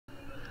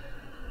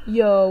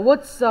Yo,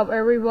 what's up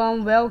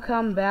everyone?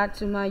 Welcome back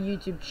to my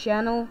YouTube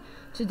channel.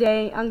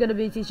 Today I'm gonna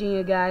be teaching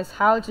you guys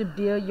how to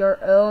build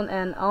your own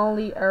and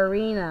only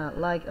arena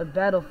like a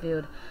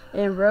battlefield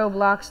in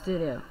Roblox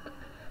Studio.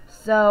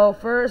 So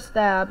first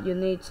step, you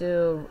need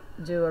to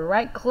do a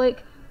right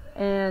click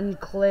and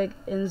click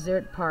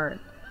insert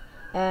part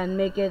and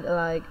make it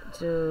like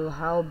to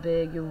how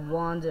big you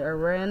want the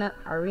arena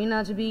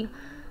to be,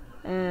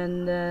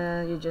 and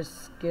then you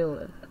just scale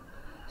it.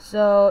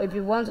 So if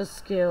you want to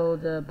scale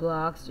the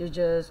blocks, you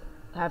just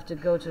have to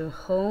go to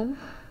home,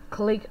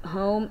 click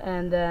home,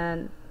 and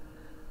then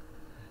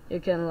you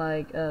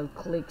can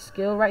click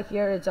scale right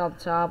here. It's up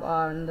top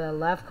on the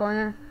left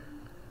corner,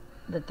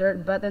 the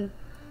third button,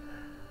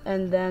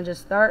 and then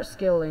just start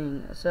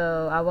scaling.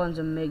 So I want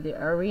to make the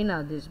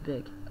arena this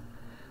big,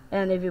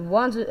 and if you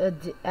want to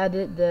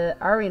edit the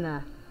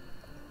arena,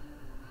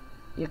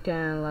 you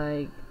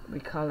can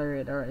recolor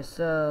it. Alright,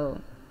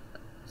 so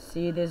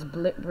see this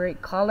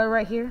brick color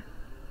right here?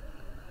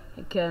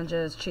 You can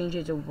just change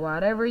it to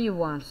whatever you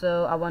want.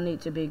 So I want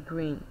it to be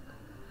green.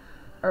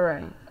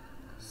 Alright,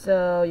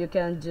 so you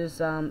can do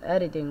some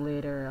editing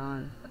later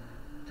on.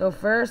 So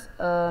first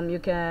you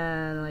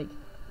can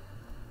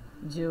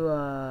do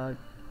a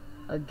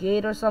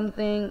gate or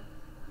something,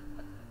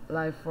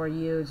 like for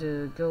you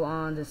to go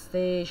on the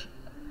stage.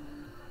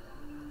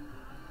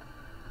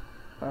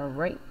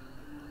 Alright,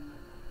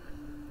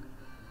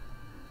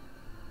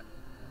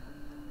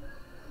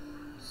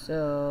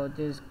 so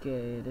this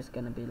gate is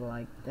gonna be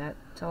like that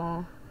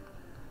tall,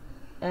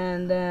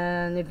 and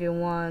then if you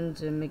want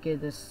to make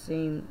it the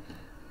same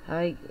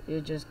height,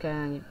 you just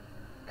can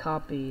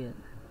copy it,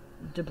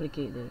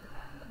 duplicate it,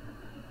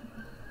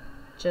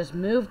 just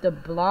move the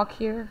block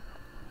here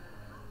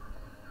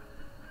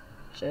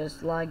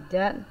just like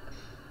that,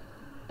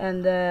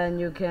 and then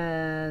you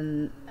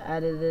can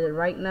edit it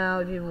right now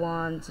if you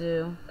want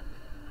to,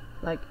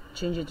 like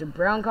change it to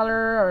brown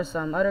color or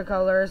some other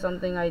color,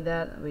 something like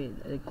that. Wait,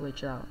 it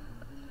glitched out.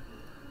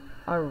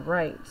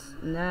 Alright,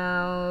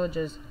 now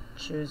just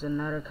choose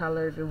another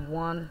color if you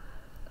want.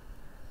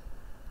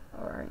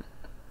 Alright,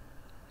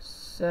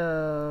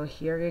 so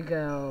here you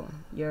go,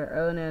 your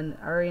own an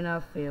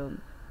arena field.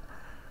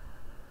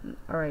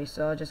 Alright,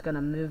 so I'm just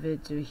gonna move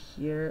it to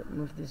here,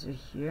 move this to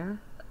here,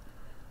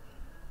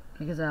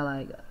 because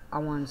I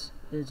want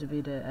it to be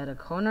at a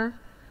corner.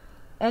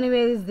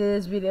 Anyways,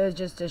 this video is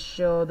just to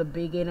show the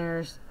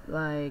beginners,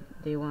 if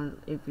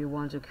you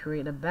want to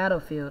create a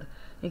battlefield,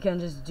 you can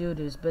just do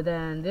this. But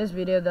then this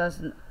video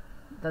does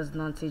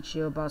not teach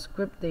you about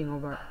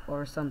scripting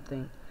or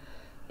something.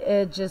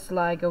 It's just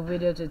like a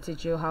video to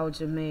teach you how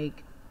to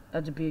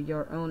build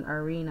your own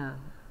arena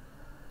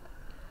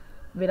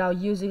without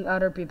using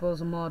other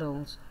people's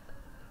models.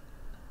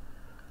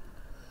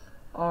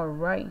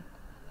 Alright,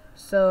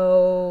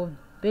 so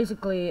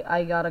basically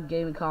I got a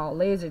game called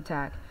Laser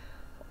Tag.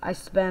 I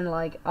spent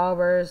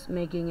hours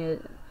making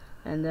it,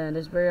 and then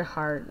it's very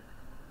hard.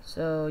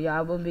 So yeah,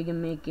 I will be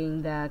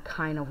making that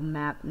kind of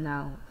map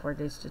now for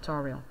this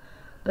tutorial.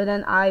 But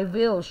then I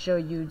will show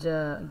you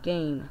the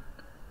game.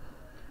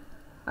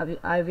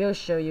 I will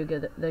show you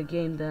the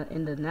game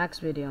in the next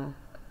video.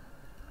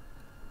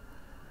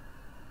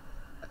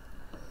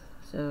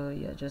 So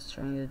yeah, just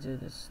trying to do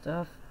this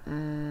stuff,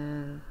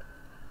 and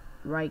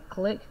right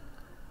click,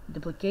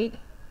 duplicate,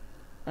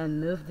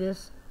 and move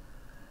this.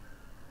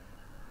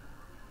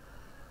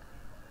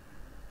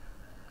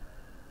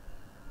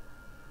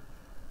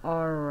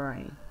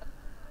 Alright,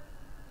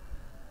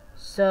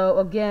 so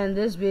again,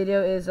 this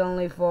video is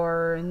only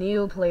for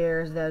new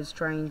players that's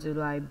trying to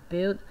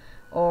build,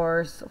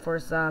 or for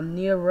some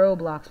new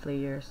Roblox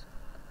players.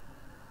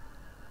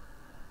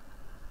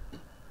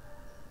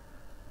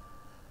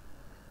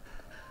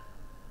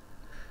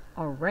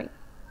 Alright,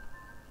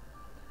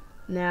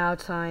 now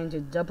time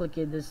to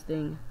duplicate this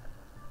thing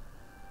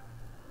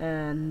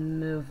and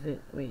move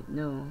it. Wait,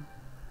 no,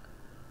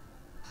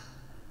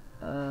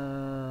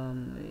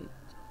 wait,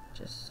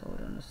 just hold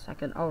on a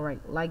second.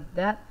 Alright, like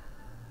that.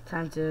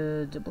 Time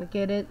to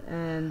duplicate it,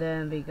 and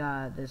then we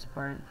got this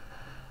part.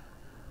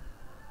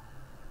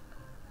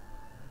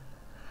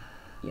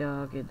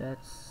 Yeah, okay,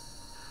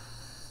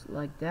 that's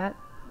like that.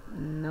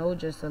 No,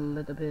 just a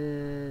little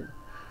bit.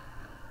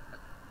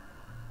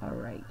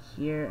 Alright,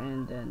 here,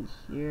 and then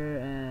here,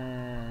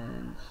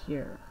 and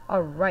here.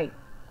 Alright,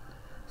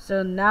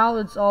 so now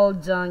it's all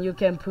done. You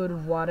can put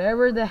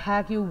whatever the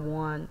heck you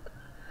want.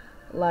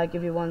 Like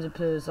if you want to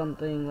put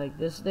something like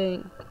this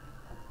thing,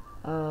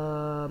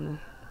 some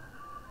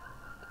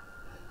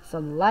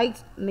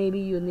lights, maybe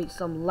you need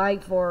some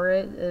light for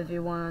it if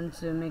you want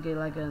to make it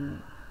like a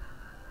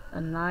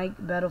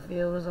night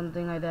battlefield or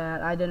something like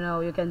that. I don't know,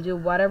 you can do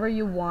whatever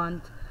you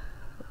want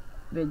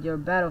with your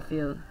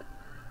battlefield.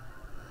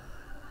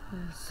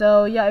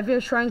 So yeah, if you're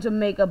trying to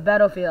make a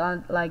battlefield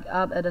on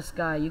up at the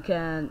sky, you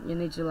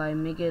need to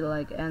make it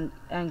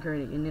anchor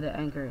it. You need to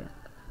anchor it.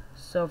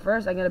 So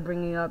first I'm gonna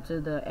bring it up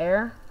to the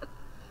air,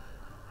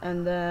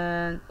 and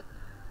then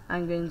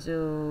I'm going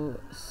to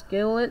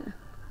scale it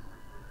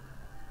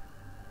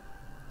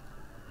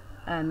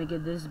and make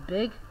it this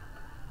big.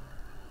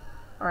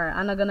 Alright,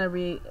 I'm not gonna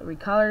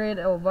recolor it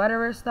or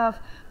whatever stuff,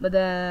 but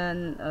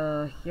then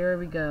here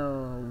we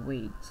go.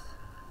 Wait,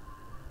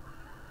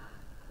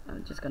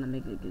 I'm just gonna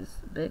make it this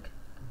big.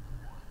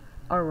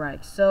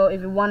 Alright, so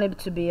if you want it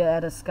to be at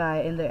the sky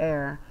in the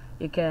air,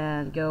 you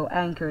can go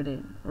anchor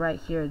it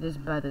right here, this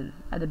button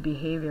at the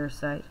behavior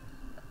side.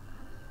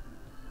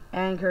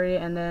 Anchor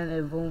it and then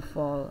it won't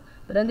fall.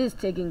 But then this is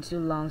taking too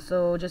long,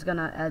 so just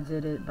gonna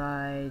edit it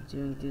by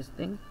doing this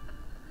thing.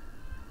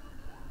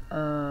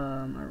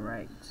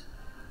 Alright.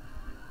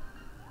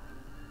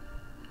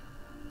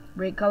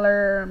 Red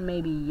color,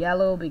 maybe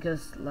yellow,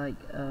 because like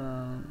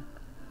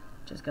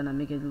just gonna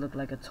make it look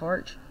like a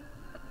torch,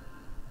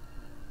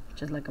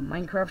 just like a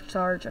Minecraft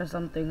torch or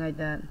something like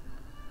that.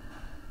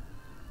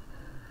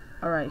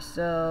 Alright,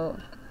 so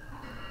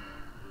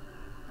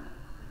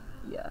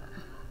yeah.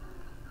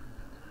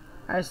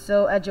 Alright,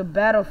 so at your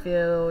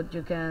battlefield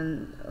you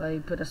can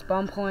like put a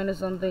spawn point or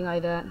something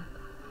like that.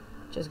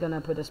 Just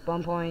gonna put a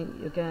spawn point.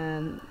 You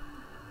can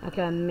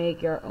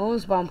make your own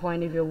spawn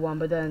point if you want,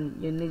 but then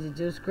you need to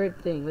do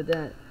scripting with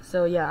that.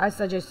 So yeah, I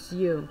suggest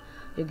you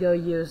go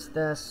use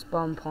the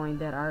spawn point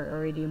that are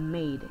already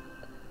made.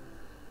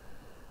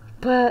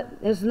 But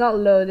it's not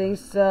loading,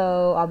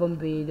 so I won't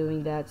be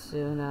doing that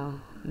soon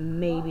now.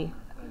 Maybe.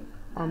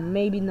 Or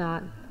maybe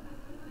not.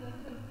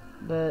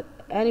 But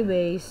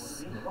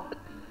anyways,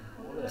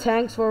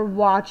 thanks for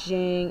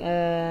watching,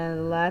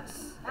 and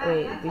let's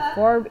wait,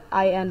 before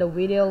I end the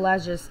video,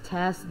 let's just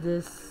test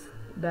this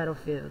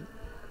battlefield.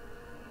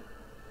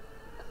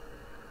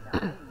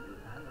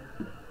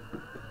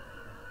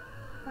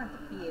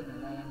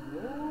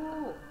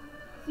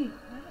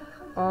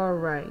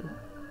 Alright.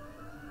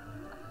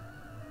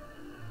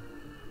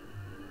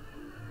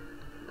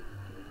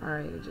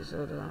 Alright, just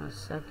hold on a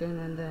second,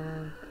 and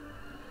then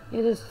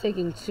it is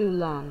taking too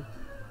long.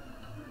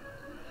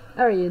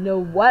 Alright, you know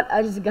what?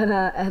 I'm just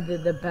gonna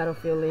edit the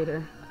battlefield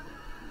later.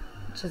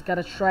 Just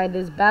gotta try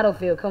this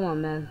battlefield. Come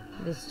on, man.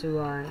 This is too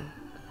hard.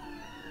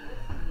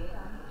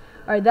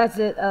 Alright, that's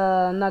it.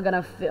 I'm not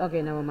gonna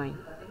okay, never mind.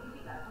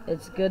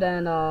 It's good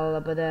and all,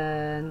 but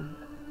then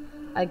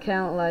I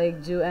can't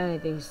like do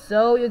anything.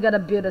 So you gotta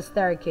build a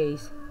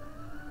staircase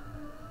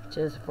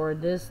just for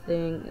this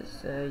thing.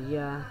 So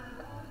yeah,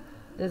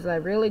 this is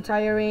like really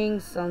tiring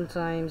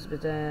sometimes,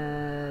 but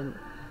then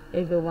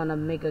if you wanna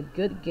make a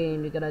good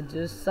game, you gotta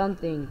do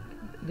something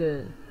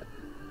good.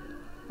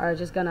 Alright,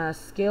 just gonna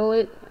scale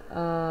it.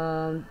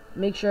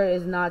 Make sure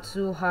it's not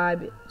too high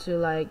to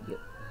like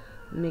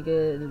make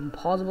it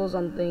impossible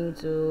something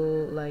to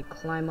like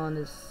climb on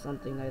this,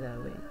 something like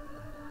that way.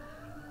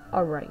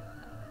 Alright,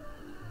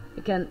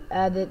 you can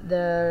edit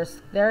the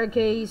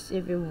staircase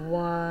if you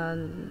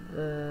want,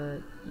 but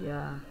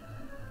yeah.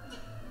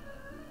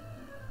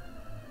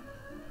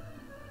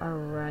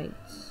 Alright,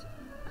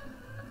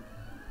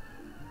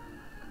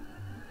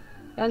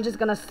 I'm just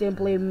gonna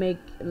simply make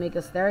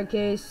a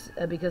staircase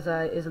because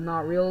it's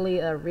not really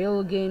a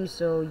real game,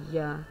 so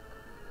yeah.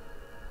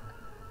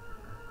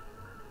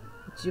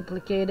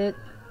 Duplicate it.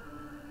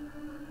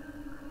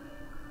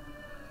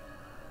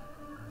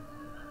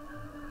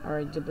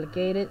 Alright,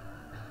 duplicate it.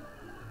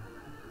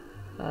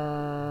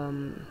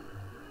 And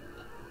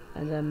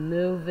then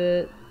move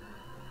it.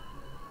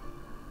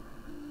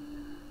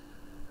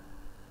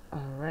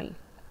 Alright.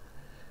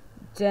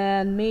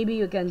 Then maybe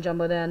you can jump,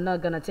 but then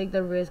not gonna take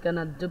the risk,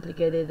 gonna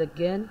duplicate it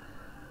again.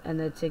 And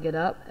then take it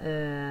up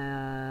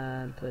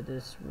and put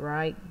this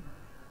right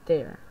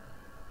there.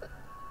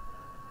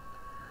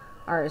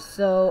 Alright,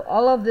 so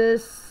all of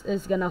this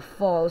is gonna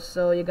fall,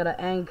 so you gotta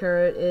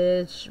anchor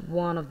each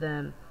one of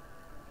them.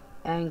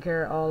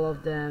 Anchor all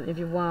of them. If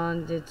you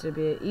want it to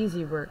be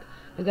easy work,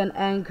 you can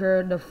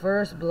anchor the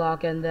first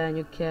block and then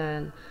you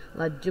can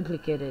like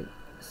duplicate it,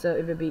 so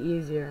it will be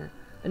easier.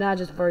 And I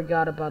just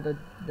forgot about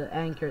the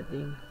anchor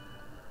thing.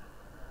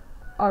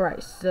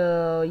 Alright,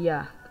 so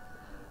yeah,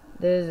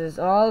 this is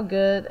all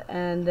good,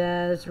 and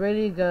then it's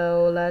ready to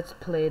go. Let's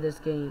play this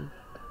game.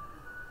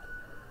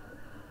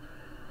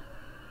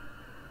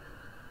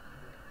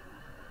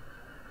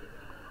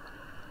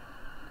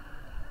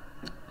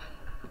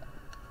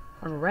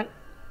 Alright,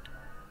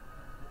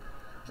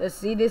 so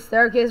see this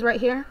staircase right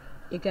here?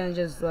 You can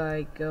just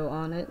like go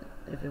on it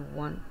if you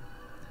want.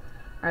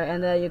 Alright,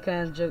 and then you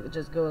can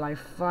just go like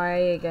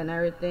fight and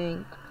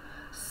everything.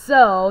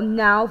 So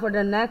now for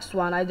the next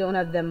one, I don't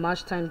have that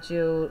much time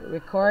to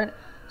record,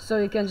 so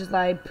you can just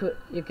like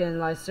you can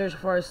like search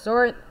for a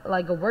sword,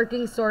 like a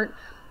working sword,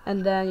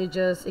 and then you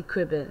just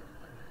equip it.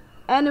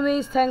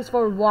 Anyways, thanks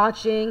for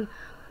watching.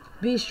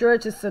 Be sure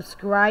to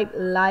subscribe,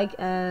 like,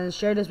 and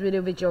share this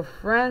video with your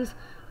friends,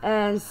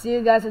 and see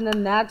you guys in the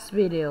next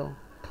video.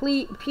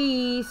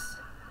 Peace.